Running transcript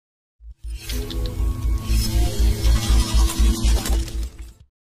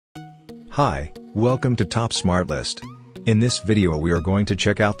Hi, welcome to Top Smart List. In this video we are going to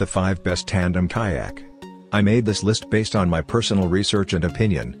check out the 5 best tandem kayak. I made this list based on my personal research and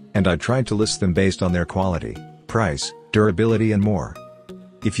opinion, and I tried to list them based on their quality, price, durability and more.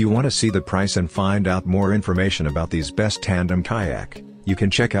 If you want to see the price and find out more information about these best tandem kayak, you can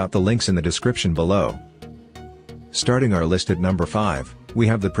check out the links in the description below. Starting our list at number 5, we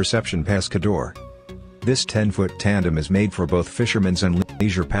have the Perception Pescador. This 10-foot tandem is made for both fishermen and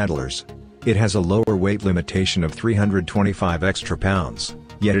leisure paddlers. It has a lower weight limitation of 325 extra pounds,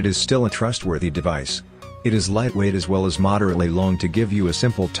 yet it is still a trustworthy device. It is lightweight as well as moderately long to give you a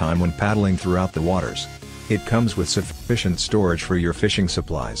simple time when paddling throughout the waters. It comes with sufficient storage for your fishing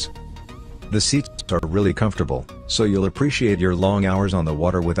supplies. The seats are really comfortable, so you'll appreciate your long hours on the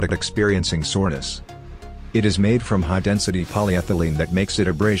water without experiencing soreness. It is made from high-density polyethylene that makes it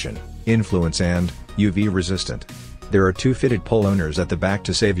abrasion, influence and UV resistant. There are 2 fitted pole owners at the back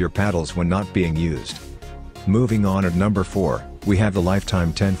to save your paddles when not being used. Moving on at number 4, we have the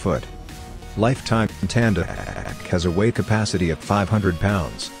Lifetime 10-foot. Lifetime Tandem Kayak has a weight capacity of 500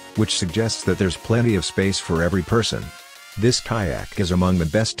 pounds, which suggests that there's plenty of space for every person. This kayak is among the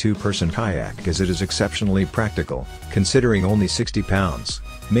best 2-person kayak as it is exceptionally practical, considering only 60 pounds,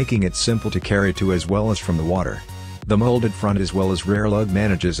 making it simple to carry to as well as from the water. The molded front as well as rear lug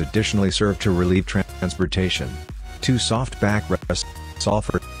manages additionally serve to relieve transportation. 2 soft backrests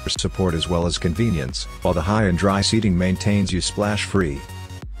offer support as well as convenience, while the high and dry seating maintains you splash-free.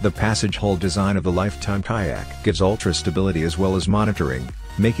 The passage hold design of the Lifetime Kayak gives ultra stability as well as monitoring,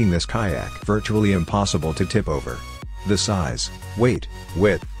 making this kayak virtually impossible to tip over. The size, weight,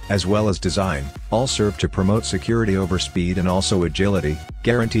 width, as well as design, all serve to promote security over speed and also agility,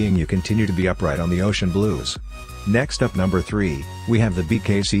 guaranteeing you continue to be upright on the ocean blues. Next up, number 3, we have the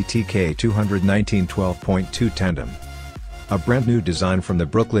BKC TK219 12.2 Tandem. A brand new design from the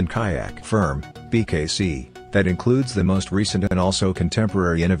Brooklyn kayak firm, BKC, that includes the most recent and also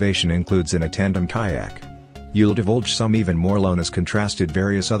contemporary innovation includes in a tandem kayak. You'll divulge some even more known as contrasted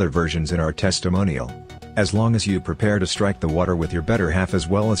various other versions in our testimonial. As long as you prepare to strike the water with your better half as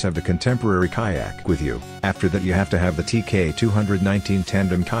well as have the contemporary kayak with you, after that you have to have the TK219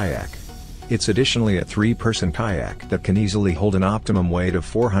 Tandem Kayak. It's additionally a 3-person kayak that can easily hold an optimum weight of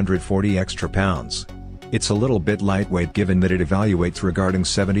 440 extra pounds. It's a little bit lightweight given that it evaluates regarding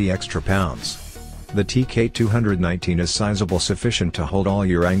 70 extra pounds. The TK219 is sizable sufficient to hold all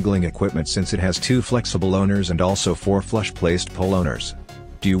your angling equipment since it has 2 flexible owners and also 4 flush-placed pole owners.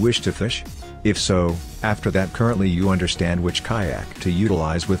 Do you wish to fish? If so, after that currently you understand which kayak to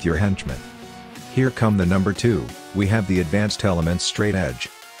utilize with your henchmen. Here come the number 2, we have the Advanced Elements StraightEdge.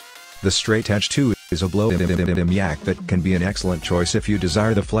 The StraightEdge 2 is a blow-yak that can be an excellent choice if you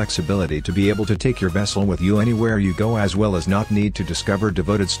desire the flexibility to be able to take your vessel with you anywhere you go as well as not need to discover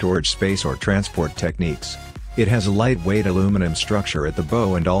devoted storage space or transport techniques. It has a lightweight aluminum structure at the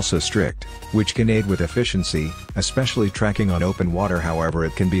bow and also strict, which can aid with efficiency, especially tracking on open water. However,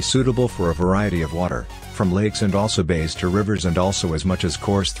 it can be suitable for a variety of water, from lakes and also bays to rivers and also as much as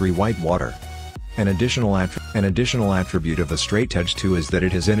coarse 3 white water. An additional attribute of the StraightEdge 2 is that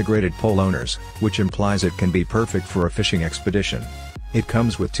it has integrated pole owners, which implies it can be perfect for a fishing expedition. It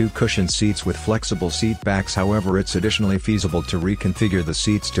comes with 2 cushioned seats with flexible seat backs. However, it's additionally feasible to reconfigure the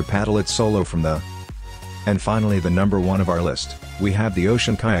seats to paddle it solo from the. And finally, the number 1 of our list, we have the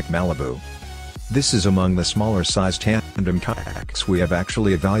Ocean Kayak Malibu. This is among the smaller size tandem kayaks we have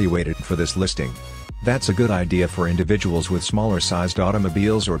actually evaluated for this listing. That's a good idea for individuals with smaller sized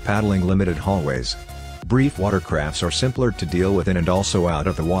automobiles or paddling limited hallways. Brief watercrafts are simpler to deal with in and also out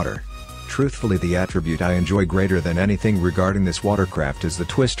of the water. Truthfully, the attribute I enjoy greater than anything regarding this watercraft is the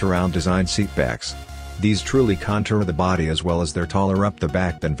twist around design seat backs. These truly contour the body as well as they're taller up the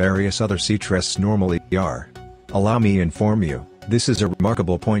back than various other seat rests normally are. Allow me to inform you, this is a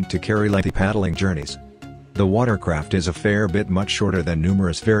remarkable point to carry lengthy paddling journeys. The watercraft is a fair bit much shorter than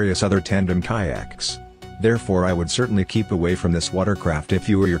numerous various other tandem kayaks. Therefore, I would certainly keep away from this watercraft if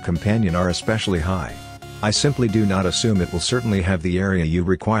you or your companion are especially high. I simply do not assume it will certainly have the area you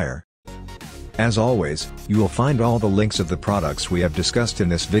require. As always, you will find all the links of the products we have discussed in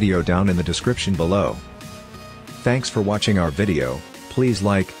this video down in the description below. Thanks for watching our video. Please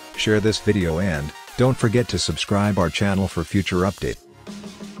like, share this video and don't forget to subscribe our channel for future updates.